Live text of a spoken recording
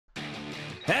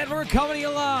And we're coming to you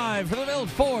live from the Built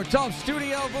Ford Tough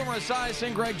Studio. Boomer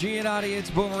Esiason, Greg Giannotti. It's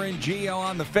Boomer and Gio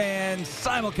on the Fan.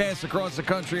 Simulcast across the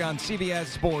country on CBS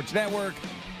Sports Network.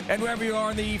 And wherever you are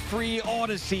in the free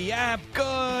Odyssey app,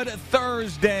 good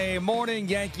Thursday morning.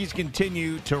 Yankees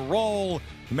continue to roll.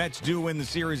 The Mets do win the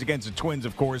series against the Twins,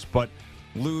 of course, but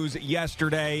lose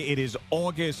yesterday. It is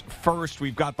August 1st.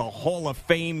 We've got the Hall of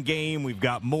Fame game. We've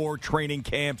got more training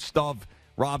camp stuff.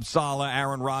 Rob Saleh,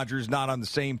 Aaron Rodgers not on the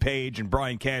same page, and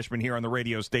Brian Cashman here on the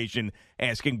radio station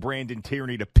asking Brandon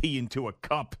Tierney to pee into a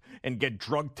cup and get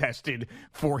drug tested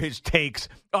for his takes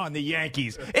on the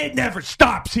Yankees. It never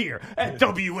stops here at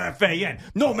WFAN.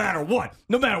 No matter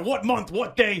what month,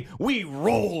 what day, we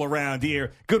roll around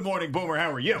here. Good morning, Boomer.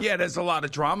 How are you? Yeah, there's a lot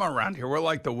of drama around here. We're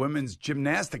like the women's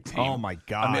gymnastic team. Oh, my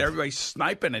God. I mean, everybody's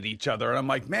sniping at each other, and I'm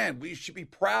like, man, we should be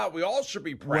proud. We all should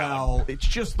be proud. Well, it's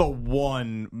just the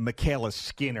one Michaela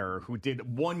Skinner who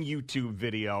did one YouTube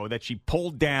video that she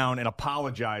pulled down and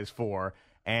apologized for.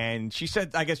 And she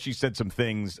said, I guess she said some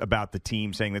things about the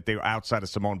team, saying that they're outside of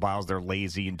Simone Biles, they're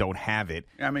lazy and don't have it.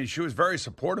 I mean, she was very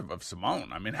supportive of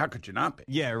Simone. I mean, how could you not be?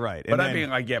 Yeah, right. But I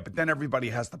mean, like, yeah, but then everybody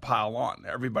has to pile on.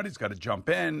 Everybody's got to jump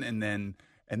in, and then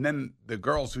the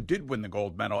girls who did win the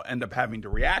gold medal end up having to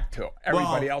react to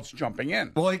everybody else jumping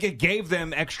in. Well, it gave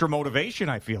them extra motivation,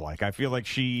 I feel like. I feel like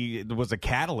she was a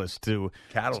catalyst to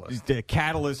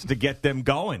get them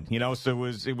going, you know, so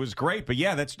it was great. But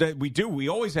yeah, we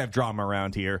always have drama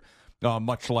around here,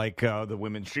 much like the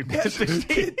women's gymnastics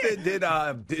team.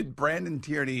 Did Brandon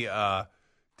Tierney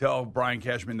tell Brian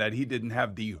Cashman that he didn't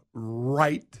have the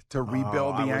right to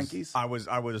rebuild the Yankees? I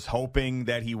was hoping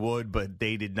that he would, but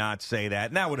they did not say that.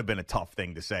 And that would have been a tough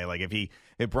thing to say. Like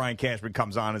if Brian Cashman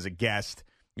comes on as a guest,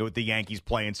 you know, with the Yankees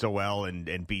playing so well,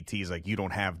 and BT's like, you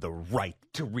don't have the right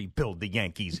to rebuild the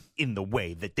Yankees in the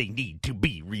way that they need to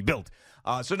be rebuilt.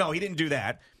 So no, he didn't do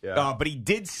that. Yeah. But he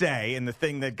did say, and the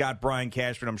thing that got Brian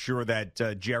Cashman, I'm sure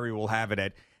that Jerry will have it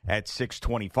at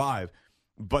 6:25.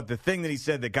 But the thing that he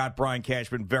said that got Brian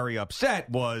Cashman very upset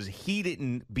was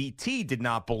BT did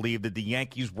not believe that the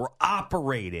Yankees were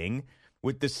operating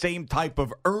with the same type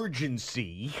of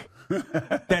urgency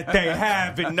that they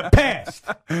have in the past.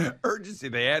 Urgency.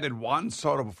 They added Juan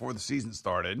Soto before the season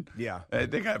started. Yeah.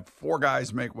 They got three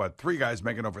guys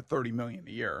making over $30 million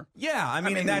a year. Yeah, I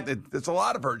mean it's a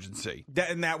lot of urgency.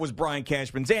 And that was Brian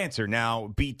Cashman's answer. Now,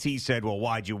 BT said, well,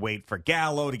 why'd you wait for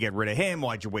Gallo to get rid of him?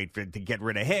 Why'd you wait to get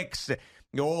rid of Hicks?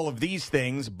 You know, all of these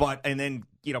things. And then,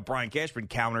 you know, Brian Cashman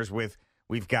counters with,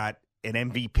 we've got an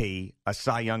MVP, a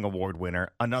Cy Young Award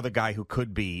winner, another guy who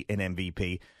could be an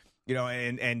MVP, you know,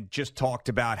 and just talked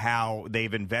about how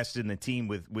they've invested in the team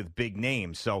with big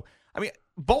names. So, I mean,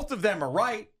 both of them are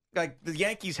right. Like, the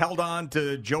Yankees held on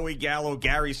to Joey Gallo,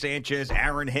 Gary Sanchez,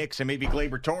 Aaron Hicks, and maybe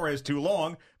Gleyber Torres too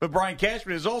long. But Brian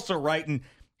Cashman is also right. And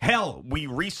hell, we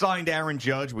re-signed Aaron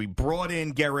Judge. We brought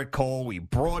in Garrett Cole. We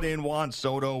brought in Juan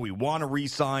Soto. We want to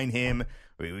re-sign him.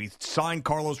 We signed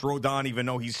Carlos Rodon, even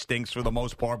though he stinks for the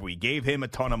most part. But we gave him a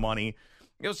ton of money.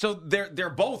 You know, so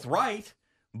they're both right.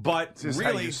 But it's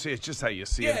really, it's just how you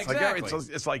see yeah, it. Exactly.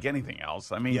 It's like anything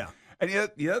else. I mean, yeah. And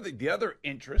the other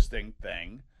interesting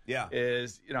thing, yeah,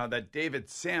 is, you know, that David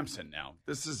Sampson now.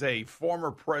 This is a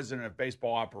former president of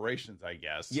baseball operations, I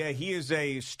guess. Yeah, he is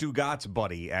a Stugatz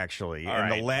buddy, actually. All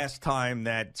and right. the last time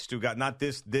that Stugatz, not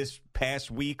this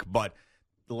past week, but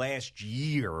last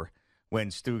year when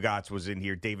Stugatz was in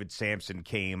here, David Sampson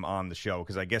came on the show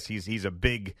because I guess he's a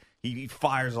big, he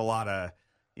fires a lot of,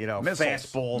 you know,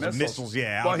 fastballs and missiles,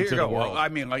 yeah, well, out here into you the go. world. Well, I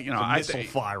mean, like, you know, a missile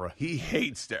firer. He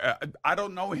hates. I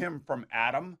don't know him from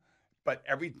Adam, but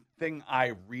everything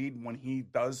I read when he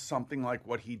does something like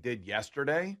what he did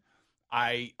yesterday,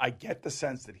 I get the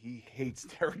sense that he hates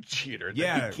Derek Jeter.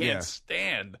 That he can't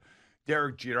stand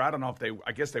Derek Jeter. I don't know if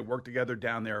I guess they work together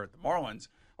down there at the Marlins.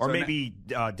 Or maybe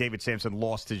David Sampson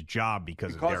lost his job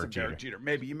because of Derek Jeter.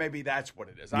 Maybe that's what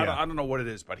it is. I don't know what it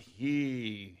is, but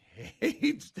he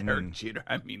hates Derek Jeter.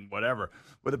 I mean, whatever,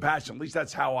 with a passion. At least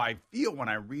that's how I feel when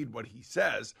I read what he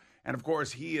says. And, of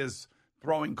course, he is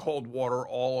throwing cold water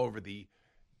all over the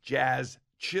Jazz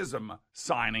Chisholm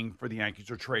signing for the Yankees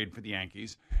or trade for the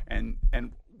Yankees. And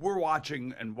we're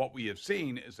watching, and what we have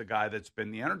seen is a guy that's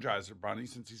been the Energizer Bunny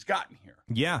since he's gotten here.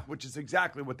 Yeah. Which is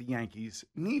exactly what the Yankees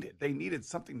needed. They needed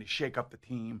something to shake up the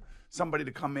team, somebody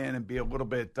to come in and be a little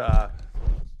bit,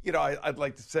 I'd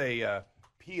like to say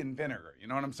pea and vinegar. You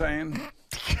know what I'm saying?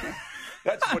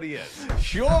 That's what he is.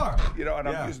 Sure. You know, and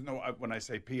I'm using when I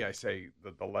say pea, I say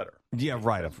the letter. Yeah,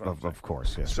 right. Of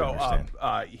course. Yes. So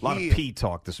a lot of pea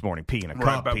talk this morning. Pea in a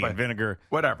cup, pea and vinegar.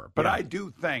 Whatever. But I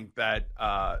do think that,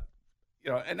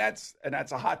 and that's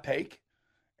a hot take.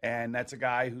 and that's a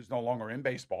guy who's no longer in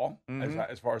baseball,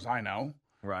 as far as I know.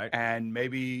 Right. And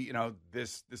maybe,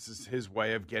 this is his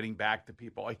way of getting back to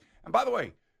people. And by the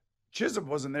way, Chisholm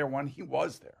wasn't there when he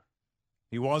was there.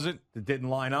 He wasn't? It didn't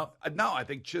line up? No, I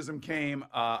think Chisholm came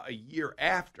a year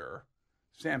after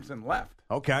Sampson left.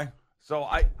 Okay. So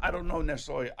I don't know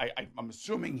necessarily. I'm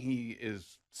assuming he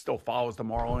still follows the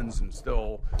Marlins and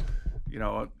still,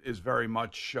 is very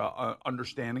much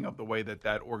understanding of the way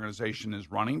that organization is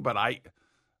running. But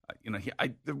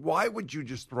why would you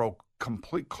just throw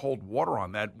complete cold water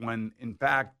on that when, in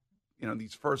fact,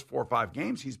 these first 4 or 5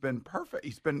 games, he's been perfect.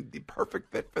 He's been the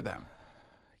perfect fit for them.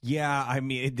 Yeah, I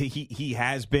mean, he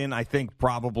has been, I think,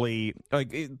 probably,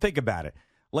 think about it.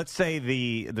 Let's say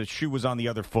the shoe was on the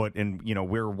other foot and,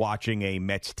 we're watching a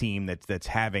Mets team that's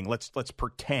having, let's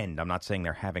pretend, I'm not saying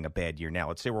they're having a bad year now.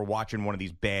 Let's say we're watching one of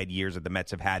these bad years that the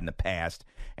Mets have had in the past,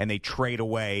 and they trade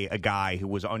away a guy who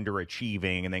was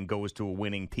underachieving and then goes to a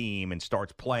winning team and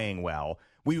starts playing well.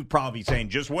 We would probably be saying,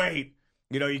 just wait.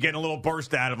 You're getting a little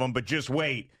burst out of him, but just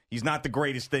wait. He's not the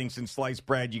greatest thing since sliced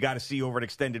bread. You got to see over an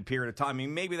extended period of time. I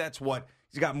mean, maybe that's what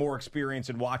he's got more experience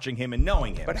in watching him and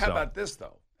knowing him. But how about this,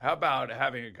 though? How about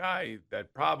having a guy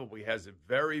that probably has a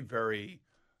very, very,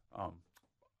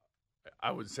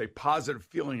 I would say, positive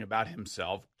feeling about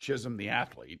himself, Chisholm, the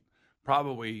athlete,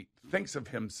 probably thinks of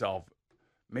himself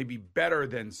maybe better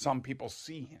than some people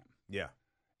see him. Yeah.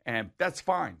 And that's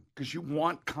fine because you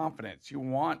want confidence. You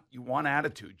want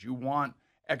attitude. You want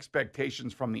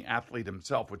expectations from the athlete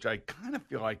himself, which I kind of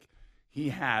feel like he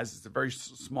has. It's a very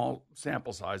small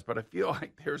sample size, but I feel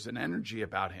like there's an energy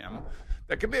about him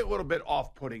that could be a little bit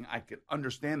off-putting. I could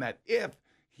understand that if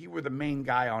he were the main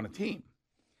guy on a team.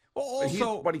 Well,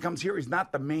 also, when he comes here, he's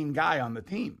not the main guy on the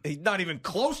team. He's not even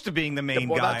close to being the main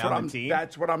guy on the team.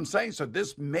 That's what I'm saying. So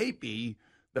this may be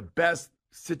the best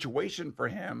situation for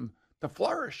him to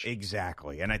flourish.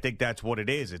 Exactly. And I think that's what it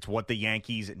is. It's what the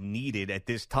Yankees needed at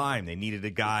this time. They needed a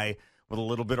guy with a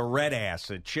little bit of red ass,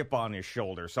 a chip on his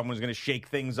shoulder. Someone's going to shake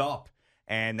things up.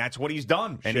 And that's what he's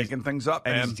done. And shaking things up,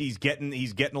 man. And he's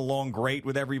getting along great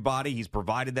with everybody. He's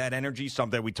provided that energy,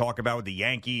 something we talk about with the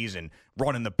Yankees and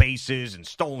running the bases and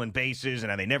stolen bases, and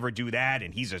how they never do that.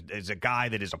 And he's a guy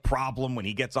that is a problem when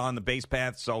he gets on the base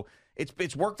path. So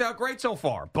it's worked out great so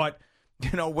far. But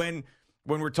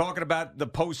when we're talking about the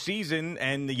postseason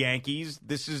and the Yankees,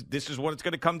 this is what it's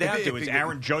going to come down to. Is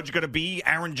Aaron Judge going to be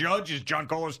Aaron Judge? Is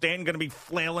Giancarlo Stanton going to be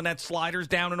flailing at sliders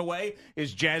down and away?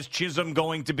 Is Jazz Chisholm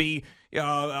going to be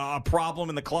a problem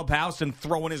in the clubhouse and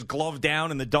throwing his glove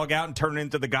down in the dugout and turning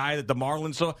into the guy that the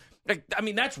Marlins saw? I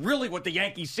mean, that's really what the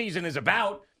Yankees season is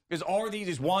about. Is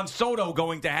Juan Soto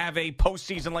going to have a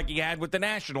postseason like he had with the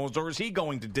Nationals, or is he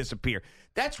going to disappear?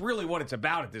 That's really what it's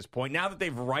about at this point. Now that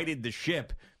they've righted the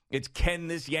ship, it's can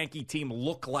this Yankee team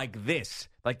look like this,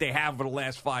 like they have for the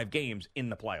last 5 games in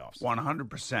the playoffs?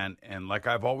 100%. And like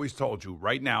I've always told you,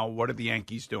 right now, what are the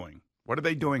Yankees doing? What are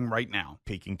they doing right now?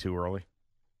 Peaking too early?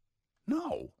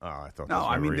 No. Oh, I thought no.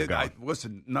 I mean,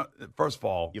 listen. No, first of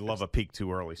all, you love a peak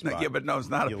too early spot. No, yeah, but no, it's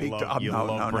not a peak.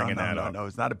 No,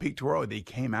 it's not a peak too early. They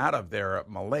came out of their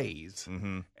malaise,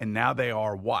 and now they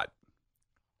are what?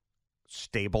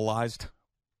 Stabilized,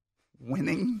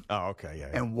 winning. Oh, okay,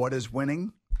 yeah. And what is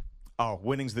winning? Oh,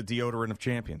 winning's the deodorant of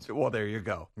champions. Well, there you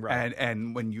go. Right.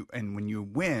 And when you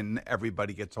win,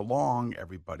 everybody gets along,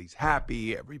 everybody's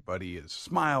happy, everybody is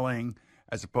smiling,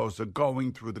 as opposed to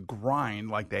going through the grind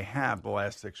like they have the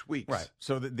last 6 weeks. Right.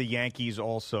 So the Yankees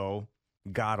also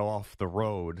got off the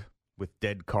road with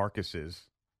dead carcasses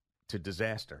to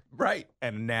disaster. Right.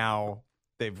 And now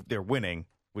they're winning,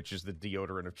 which is the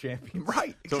deodorant of champions.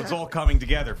 Right. So It's all coming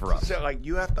together for us. So,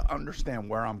 you have to understand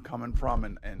where I'm coming from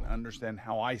and understand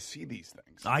how I see these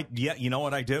things. Yeah, you know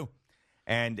what I do.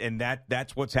 And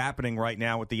that's what's happening right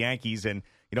now with the Yankees. And,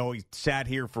 he sat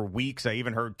here for weeks. I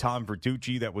even heard Tom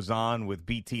Verducci that was on with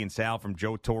BT and Sal from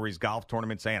Joe Torre's golf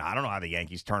tournament saying, I don't know how the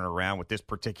Yankees turn around with this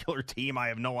particular team. I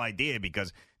have no idea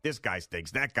because this guy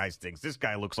stinks, that guy stinks, this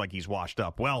guy looks like he's washed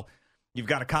up. Well, you've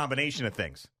got a combination of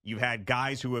things. You've had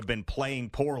guys who have been playing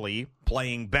poorly,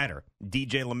 playing better.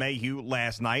 DJ LeMahieu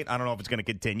last night, I don't know if it's going to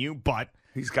continue, but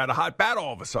he's got a hot bat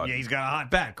all of a sudden. Yeah, he's got a hot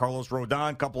bat. Carlos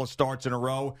Rodon, couple of starts in a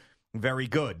row. Very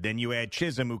good. Then you add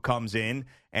Chisholm, who comes in,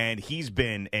 and he's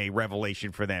been a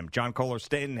revelation for them. Giancarlo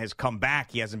Stanton has come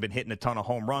back. He hasn't been hitting a ton of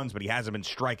home runs, but he hasn't been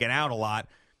striking out a lot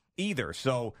either.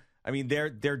 So, I mean, they're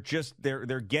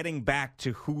getting back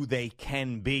to who they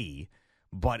can be.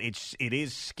 But it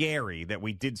is scary that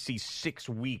we did see 6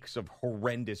 weeks of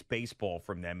horrendous baseball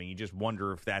from them, and you just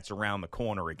wonder if that's around the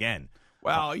corner again.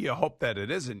 Well, you hope that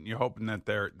it isn't. You're hoping that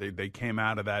they came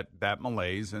out of that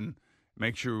malaise and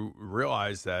makes you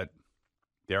realize that,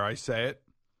 dare I say it,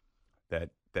 that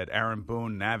Aaron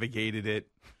Boone navigated it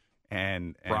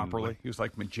and properly. He was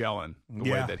like Magellan,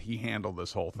 the way that he handled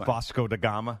this whole thing. Vasco da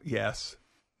Gama. Yes.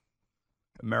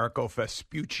 Americo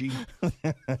Vespucci.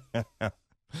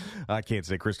 I can't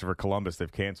say Christopher Columbus.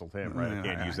 They've canceled him, right? I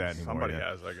can't use that anymore. Somebody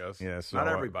has, I guess. Yeah, so, not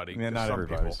everybody. Yeah, not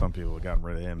everybody. People. Some people have gotten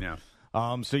rid of him. Yeah.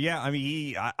 So yeah, I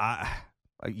mean,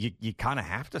 you kind of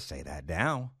have to say that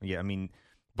now. Yeah, I mean,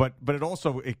 but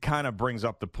it kind of brings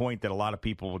up the point that a lot of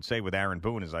people would say with Aaron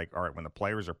Boone is like, all right, when the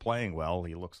players are playing well,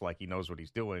 he looks like he knows what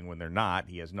he's doing. When they're not,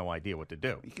 he has no idea what to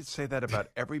do. You could say that about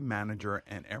every manager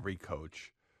and every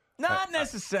coach. Not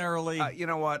necessarily. You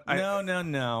know what?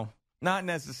 No. Not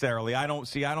necessarily. I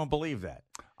don't believe that.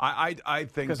 I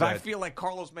think because I feel like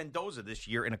Carlos Mendoza this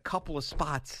year in a couple of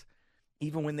spots,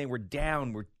 even when they were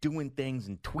down, were doing things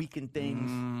and tweaking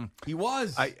things. He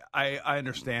was. I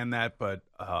understand that, but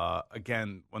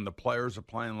again, when the players are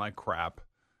playing like crap,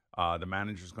 the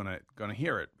manager's gonna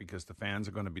hear it because the fans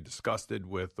are going to be disgusted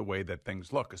with the way that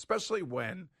things look, especially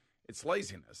when it's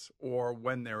laziness or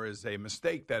when there is a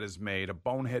mistake that is made, a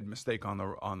bonehead mistake on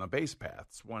the base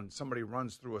paths, when somebody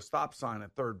runs through a stop sign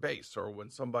at third base, or when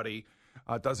somebody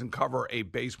doesn't cover a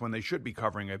base when they should be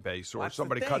covering a base, or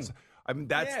somebody cuts. I mean,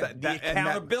 that's the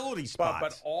accountability spots.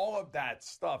 But all of that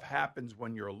stuff happens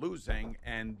when you're losing,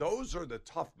 and those are the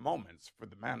tough moments for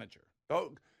the manager,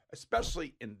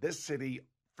 especially in this city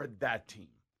for that team.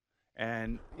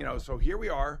 And, so here we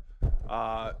are.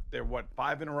 They're,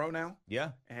 5 in a row now?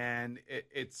 Yeah. And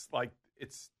it's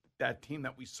that team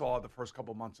that we saw the first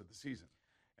couple months of the season.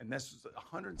 And this is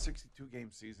a 162-game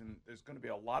season. There's going to be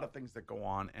a lot of things that go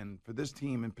on. And for this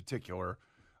team in particular,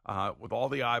 with all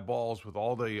the eyeballs, with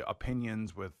all the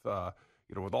opinions, with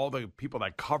all the people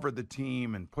that covered the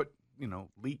team and put,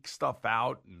 leak stuff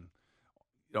out and,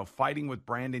 fighting with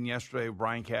Brandon yesterday,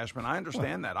 Brian Cashman. I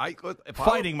understand that.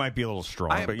 Fighting might be a little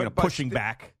strong, but pushing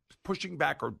back. Pushing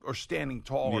back or standing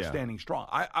tall or standing strong.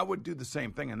 I would do the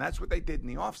same thing, and that's what they did in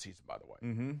the offseason, by the way.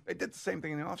 Mm-hmm. They did the same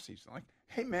thing in the offseason. Like,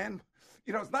 hey, man,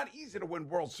 it's not easy to win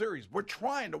World Series. We're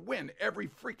trying to win every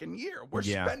freaking year. We're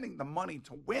spending the money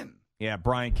to win. Yeah,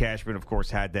 Brian Cashman, of course,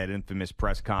 had that infamous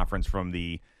press conference from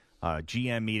the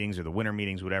GM meetings or the winter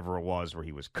meetings, whatever it was, where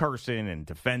he was cursing and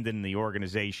defending the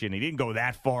organization. He didn't go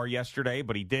that far yesterday,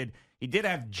 but he did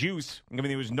have juice. I mean,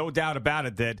 there was no doubt about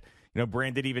it that,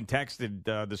 Brandon even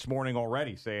texted this morning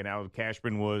already saying how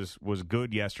Cashman was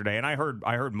good yesterday, and I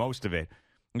heard most of it,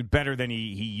 better than he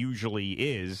usually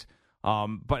is.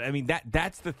 But I mean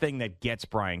that's the thing that gets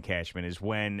Brian Cashman is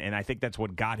when, and I think that's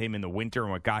what got him in the winter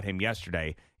and what got him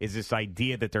yesterday is this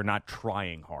idea that they're not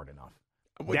trying hard enough.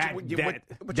 Which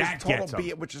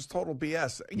is total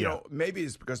BS. Maybe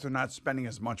it's because they're not spending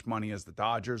as much money as the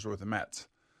Dodgers or the Mets,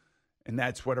 and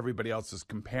that's what everybody else is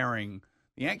comparing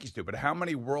the Yankees to. But how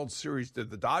many World Series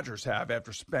did the Dodgers have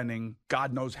after spending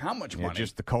God knows how much money?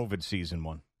 Just the COVID season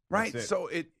one, right? So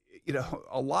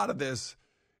a lot of this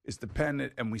is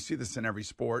dependent, and we see this in every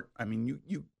sport. I mean,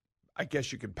 I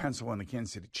guess you could pencil in the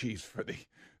Kansas City Chiefs for the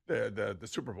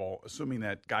Super Bowl, assuming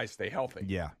that guys stay healthy.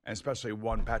 Yeah. And especially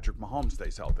one Patrick Mahomes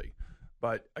stays healthy.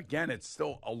 But again, it's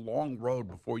still a long road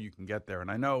before you can get there.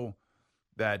 And I know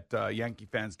that Yankee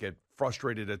fans get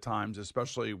frustrated at times,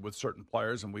 especially with certain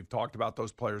players, and we've talked about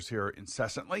those players here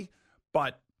incessantly.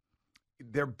 But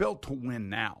they're built to win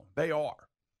now. They are,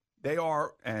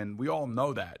 and we all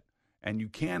know that. And you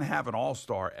can't have an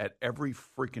all-star at every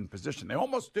freaking position. They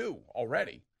almost do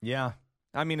already. Yeah.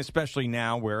 I mean, especially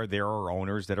now where there are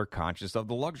owners that are conscious of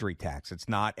the luxury tax. It's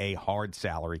not a hard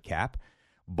salary cap,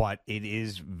 but it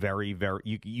is very, very –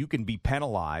 you can be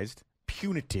penalized.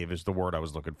 Punitive is the word I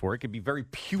was looking for. It can be very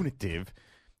punitive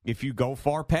if you go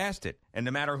far past it. And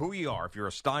no matter who you are, if you're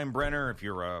a Steinbrenner, if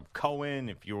you're a Cohen,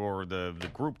 if you're the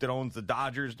group that owns the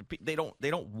Dodgers, they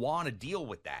don't want to deal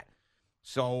with that.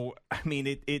 So, I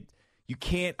mean, you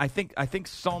can't – I think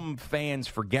some fans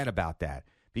forget about that.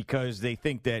 Because they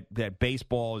think that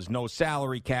baseball is no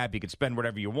salary cap. You can spend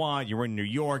whatever you want. You're in New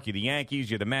York. You're the Yankees.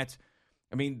 You're the Mets.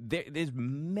 I mean, there's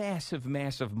massive,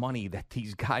 massive money that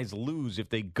these guys lose if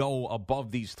they go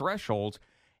above these thresholds.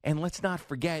 And let's not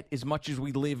forget, as much as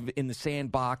we live in the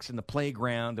sandbox and the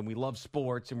playground and we love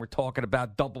sports and we're talking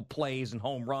about double plays and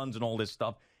home runs and all this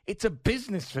stuff, it's a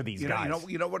business for these guys.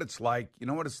 You know what it's like? You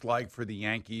know what it's like for the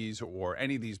Yankees or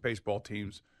any of these baseball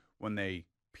teams when they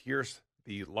pierce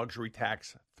the luxury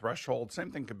tax threshold? Same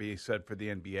thing could be said for the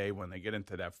NBA when they get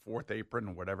into that fourth apron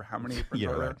or whatever. How many aprons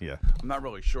are there? Yeah. I'm not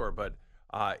really sure, but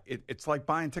it's like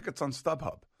buying tickets on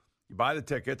StubHub. You buy the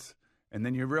tickets, and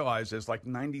then you realize there's like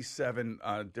 97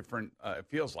 different, it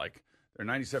feels like, There are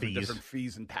 97 different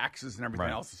fees and taxes and everything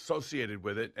else associated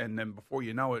with it. And then before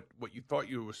you know it, what you thought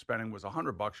you were spending was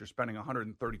 $100. You're spending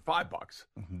 $135.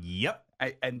 Yep.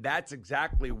 And that's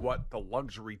exactly what the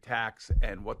luxury tax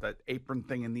and what that apron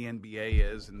thing in the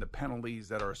NBA is, and the penalties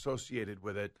that are associated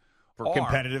with it for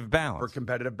competitive balance. For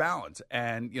competitive balance.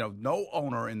 And, no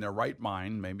owner in their right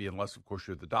mind, maybe unless, of course,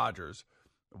 you're the Dodgers,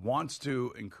 wants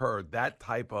to incur that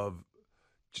type of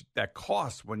that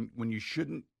cost when you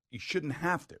shouldn't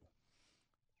have to.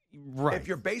 Right. If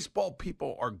your baseball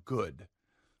people are good,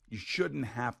 you shouldn't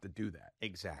have to do that.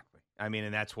 Exactly. I mean,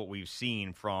 and that's what we've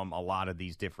seen from a lot of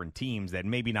these different teams that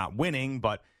maybe not winning,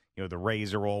 but the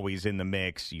Rays are always in the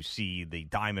mix. You see the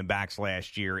Diamondbacks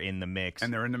last year in the mix.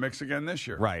 And they're in the mix again this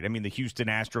year. Right. I mean, the Houston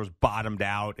Astros bottomed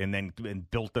out and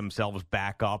built themselves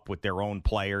back up with their own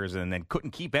players and then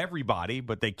couldn't keep everybody,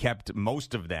 but they kept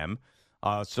most of them.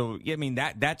 So, I mean,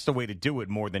 that's the way to do it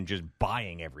more than just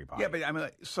buying everybody. Yeah, but I mean,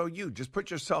 so you just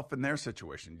put yourself in their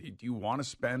situation. Do you want to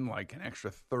spend like an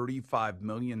extra $35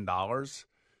 million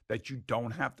that you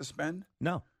don't have to spend?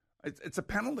 No. It's a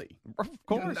penalty. Of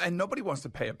course. And nobody wants to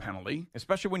pay a penalty.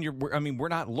 Especially when we're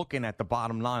not looking at the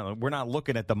bottom line. We're not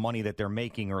looking at the money that they're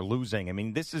making or losing. I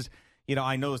mean, this is,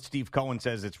 I know that Steve Cohen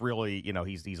says it's really,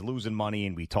 he's losing money,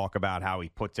 and we talk about how he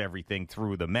puts everything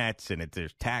through the Mets and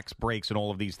there's tax breaks and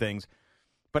all of these things.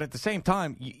 But at the same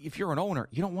time, if you're an owner,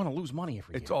 you don't want to lose money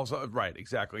every year. It's also, right,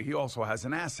 exactly. He also has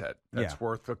an asset that's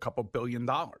worth a couple $1 billion.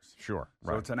 Sure.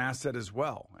 So it's an asset as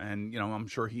well. And, I'm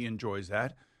sure he enjoys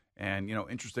that. And,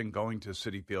 interesting going to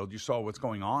Citi Field. You saw what's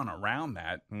going on around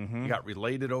that. Mm-hmm. You got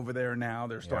Related over there now.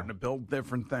 They're starting to build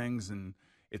different things. And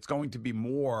it's going to be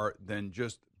more than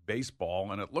just baseball.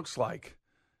 And it looks like,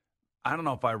 I don't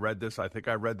know if I read this. I think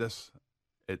I read this.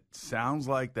 It sounds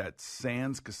like that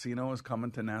Sands Casino is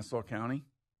coming to Nassau County.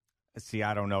 See,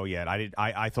 I don't know yet.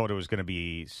 I thought it was going to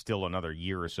be still another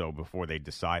year or so before they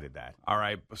decided that. All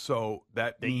right, so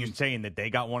that means, you're saying that they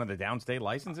got one of the downstate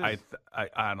licenses?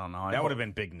 I don't know. That would have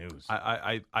been big news.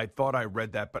 I thought I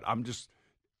read that, but I'm just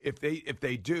if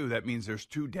they do, that means there's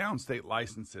 2 downstate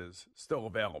licenses still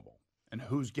available, and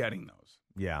who's getting those?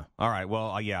 Yeah. All right.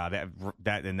 Well,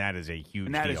 that is a huge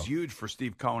and that deal. is huge for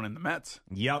Steve Cohen and the Mets.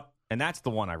 Yep. And that's the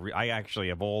one I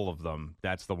actually, of all of them,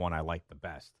 that's the one I like the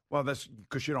best. Well, that's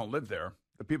because you don't live there.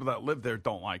 The people that live there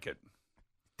don't like it.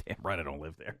 Damn right I don't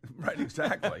live there. Right,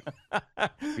 exactly.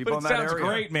 People in that sounds area.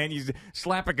 Great, man. You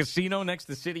slap a casino next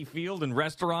to Citi Field and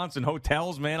restaurants and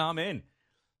hotels, man, I'm in.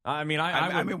 I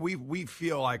mean, we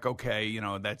feel like, okay,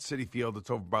 that Citi Field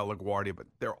that's over by LaGuardia, but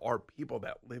there are people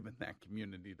that live in that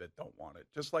community that don't want it.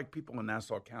 Just like people in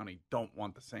Nassau County don't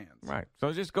want the Sands. Right.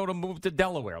 So just move to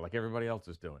Delaware like everybody else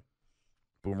is doing.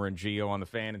 Boomer and Gio on the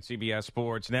Fan and CBS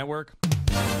Sports Network.